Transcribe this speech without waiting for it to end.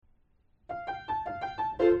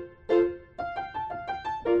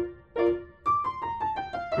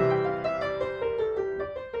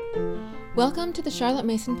Welcome to the Charlotte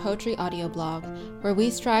Mason Poetry audio blog, where we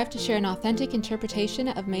strive to share an authentic interpretation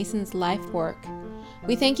of Mason's life work.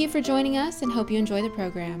 We thank you for joining us and hope you enjoy the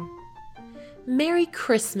program. Merry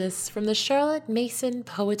Christmas from the Charlotte Mason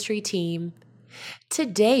Poetry team.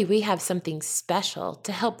 Today we have something special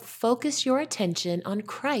to help focus your attention on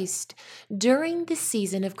Christ during the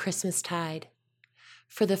season of Christmastide.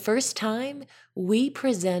 For the first time, we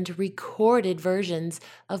present recorded versions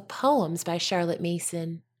of poems by Charlotte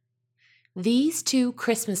Mason. These two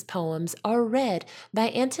Christmas poems are read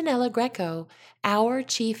by Antonella Greco, our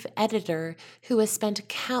chief editor, who has spent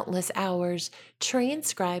countless hours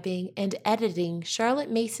transcribing and editing Charlotte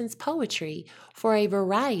Mason's poetry for a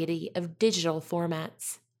variety of digital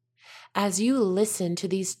formats. As you listen to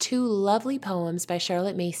these two lovely poems by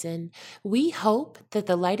Charlotte Mason, we hope that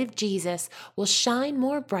the light of Jesus will shine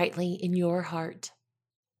more brightly in your heart.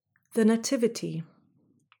 The Nativity.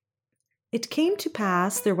 It came to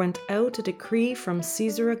pass there went out a decree from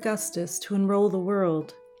Caesar Augustus to enroll the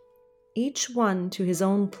world. Each one to his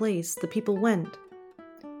own place the people went.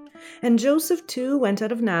 And Joseph too went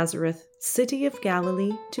out of Nazareth, city of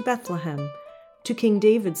Galilee, to Bethlehem, to King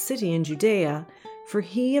David's city in Judea, for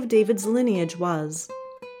he of David's lineage was,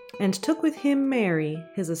 and took with him Mary,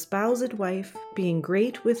 his espoused wife, being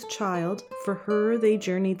great with child, for her they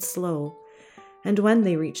journeyed slow. And when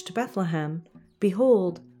they reached Bethlehem,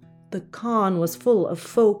 behold, the khan was full of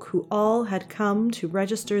folk who all had come to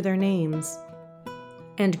register their names.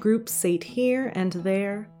 And groups sate here and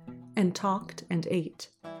there, and talked and ate.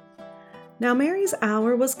 Now Mary's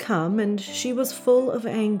hour was come, and she was full of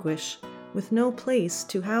anguish, with no place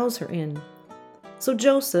to house her in. So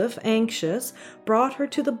Joseph, anxious, brought her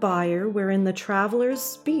to the byre wherein the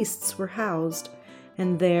travellers' beasts were housed,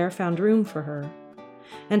 and there found room for her.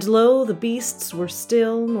 And lo, the beasts were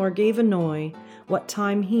still, nor gave annoy, what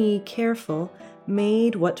time he, careful,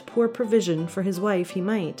 made what poor provision for his wife he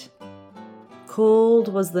might.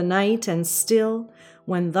 Cold was the night and still,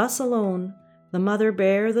 when thus alone the mother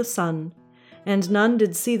bare the son, and none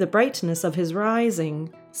did see the brightness of his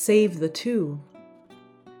rising, save the two.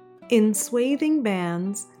 In swathing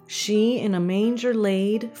bands she in a manger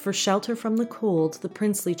laid, for shelter from the cold, the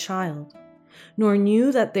princely child, nor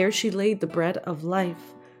knew that there she laid the bread of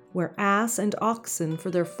life, where ass and oxen for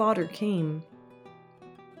their fodder came.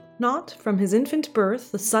 Not from his infant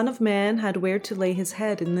birth the Son of Man had where to lay his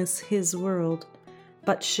head in this his world,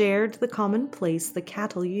 but shared the common place the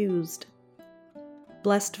cattle used.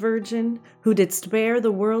 Blessed Virgin, who didst bear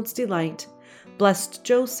the world's delight, blessed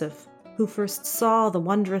Joseph, who first saw the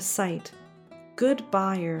wondrous sight, good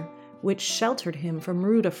byre, which sheltered him from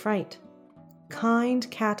rude affright, kind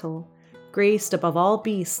cattle, graced above all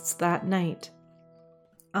beasts that night.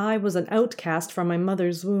 I was an outcast from my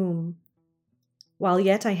mother's womb. While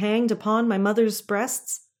yet I hanged upon my mother's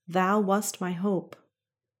breasts, thou wast my hope.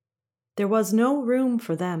 There was no room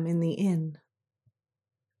for them in the inn.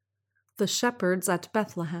 The shepherds at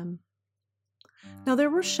Bethlehem. Now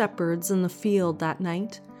there were shepherds in the field that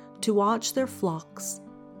night, to watch their flocks.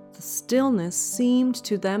 The stillness seemed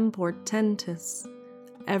to them portentous,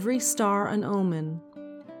 every star an omen.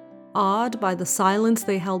 Awed by the silence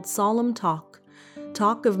they held solemn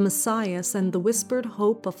talk of Messias and the whispered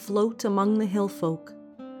hope afloat among the hill folk,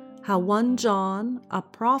 how one John, a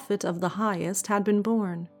prophet of the highest, had been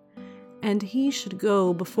born, and he should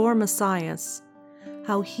go before Messias,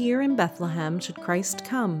 how here in Bethlehem should Christ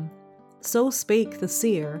come. So spake the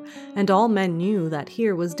seer, and all men knew that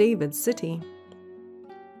here was David's city.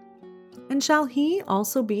 And shall he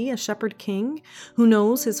also be a shepherd king, who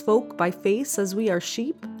knows his folk by face as we are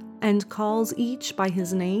sheep, and calls each by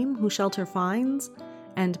his name who shelter finds,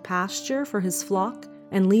 and pasture for his flock,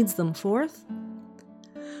 and leads them forth?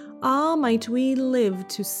 Ah, might we live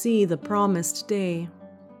to see the promised day!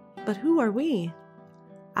 But who are we?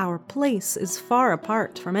 Our place is far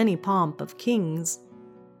apart from any pomp of kings.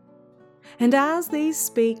 And as they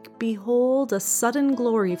spake, behold, a sudden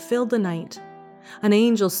glory filled the night. An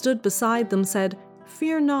angel stood beside them, said,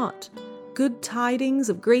 Fear not, good tidings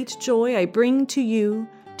of great joy I bring to you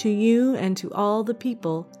and to all the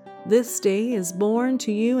people. This day is born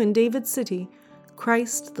to you in David's city,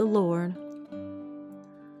 Christ the Lord.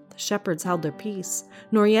 The shepherds held their peace,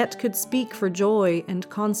 nor yet could speak for joy and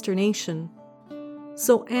consternation.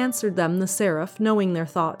 So answered them the seraph, knowing their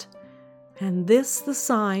thought, And this the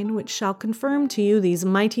sign which shall confirm to you these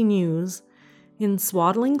mighty news. In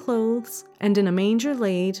swaddling clothes, and in a manger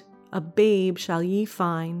laid, a babe shall ye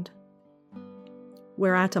find.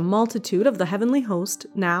 Whereat a multitude of the heavenly host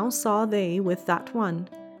now saw they with that one,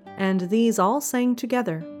 and these all sang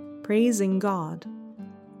together, praising God.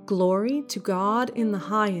 Glory to God in the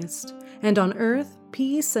highest, and on earth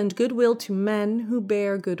peace and goodwill to men who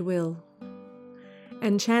bear goodwill."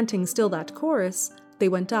 And chanting still that chorus, they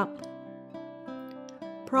went up.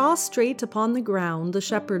 Prostrate upon the ground the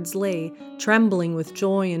shepherds lay, trembling with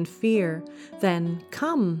joy and fear. Then,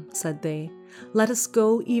 "Come," said they, "let us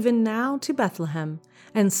go even now to Bethlehem,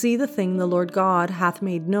 and see the thing the Lord God hath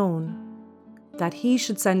made known, that he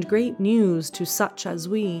should send great news to such as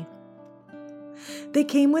we." They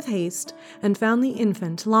came with haste, and found the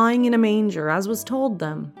infant lying in a manger, as was told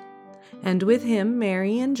them, and with him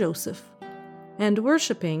Mary and Joseph. And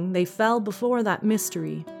worshipping, they fell before that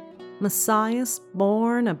mystery, Messias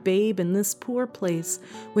born a babe in this poor place,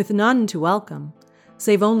 with none to welcome,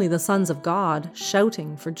 save only the sons of God,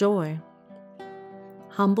 shouting for joy.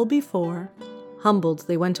 Humble before, humbled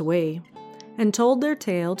they went away, and told their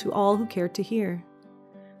tale to all who cared to hear.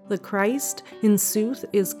 The Christ, in sooth,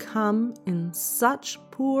 is come in such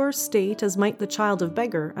poor state as might the child of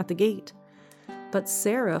beggar at the gate. But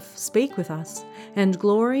seraph spake with us, and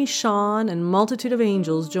glory shone, and multitude of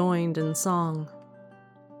angels joined in song.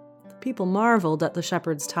 The people marveled at the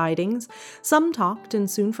shepherds' tidings. Some talked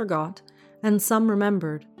and soon forgot, and some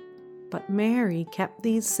remembered. But Mary kept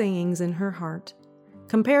these sayings in her heart.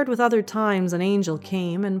 Compared with other times, an angel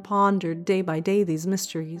came and pondered day by day these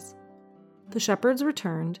mysteries. The shepherds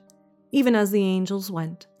returned, even as the angels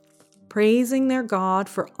went, praising their God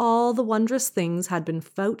for all the wondrous things had been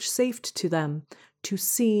vouchsafed to them to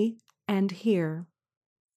see and hear.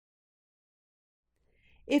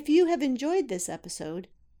 If you have enjoyed this episode,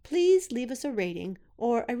 please leave us a rating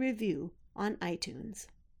or a review on iTunes.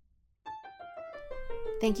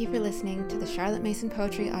 Thank you for listening to the Charlotte Mason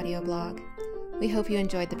Poetry audio blog. We hope you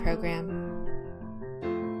enjoyed the program.